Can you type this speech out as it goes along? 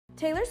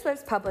Taylor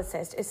Swift's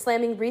Publicist is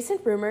slamming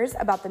recent rumors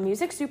about the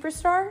music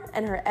superstar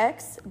and her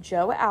ex,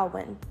 Joe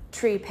Alwyn.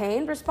 Tree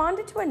Payne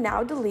responded to a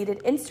now-deleted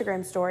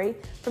Instagram story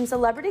from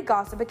celebrity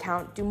gossip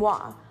account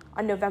DeuxMoi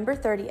on November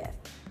 30th,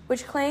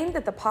 which claimed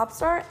that the pop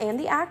star and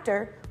the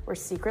actor were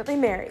secretly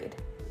married.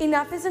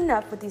 Enough is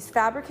enough with these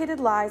fabricated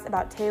lies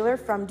about Taylor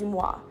from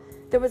DeuxMoi.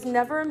 There was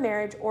never a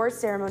marriage or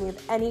ceremony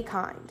of any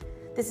kind.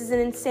 This is an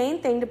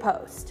insane thing to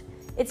post.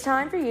 It's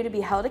time for you to be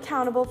held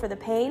accountable for the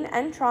pain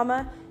and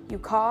trauma you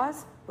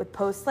cause with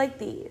posts like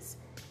these,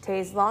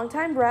 Tay's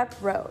longtime rep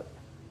wrote.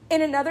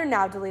 In another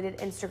now-deleted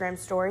Instagram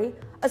story,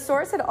 a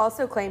source had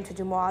also claimed to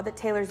DeuxMoi that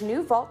Taylor's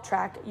new vault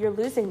track, You're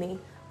Losing Me,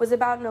 was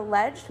about an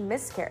alleged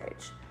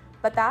miscarriage,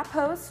 but that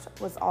post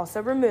was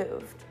also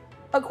removed.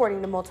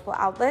 According to multiple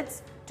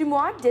outlets,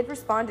 DeuxMoi did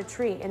respond to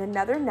Tree in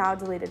another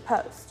now-deleted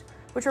post,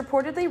 which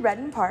reportedly read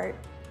in part,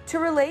 to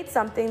relate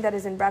something that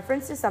is in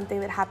reference to something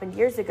that happened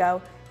years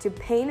ago to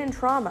pain and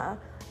trauma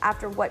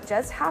after what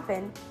just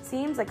happened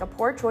seems like a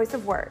poor choice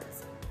of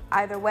words.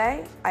 Either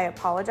way, I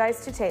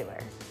apologize to Taylor.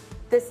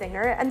 The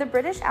singer and the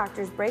British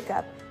actor's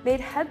breakup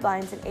made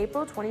headlines in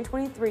April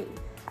 2023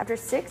 after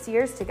 6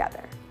 years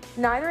together.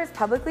 Neither has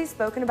publicly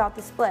spoken about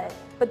the split,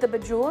 but the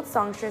bejeweled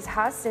songstress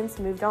has since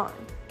moved on,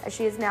 as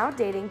she is now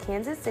dating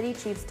Kansas City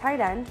Chiefs tight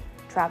end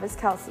Travis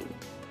Kelce.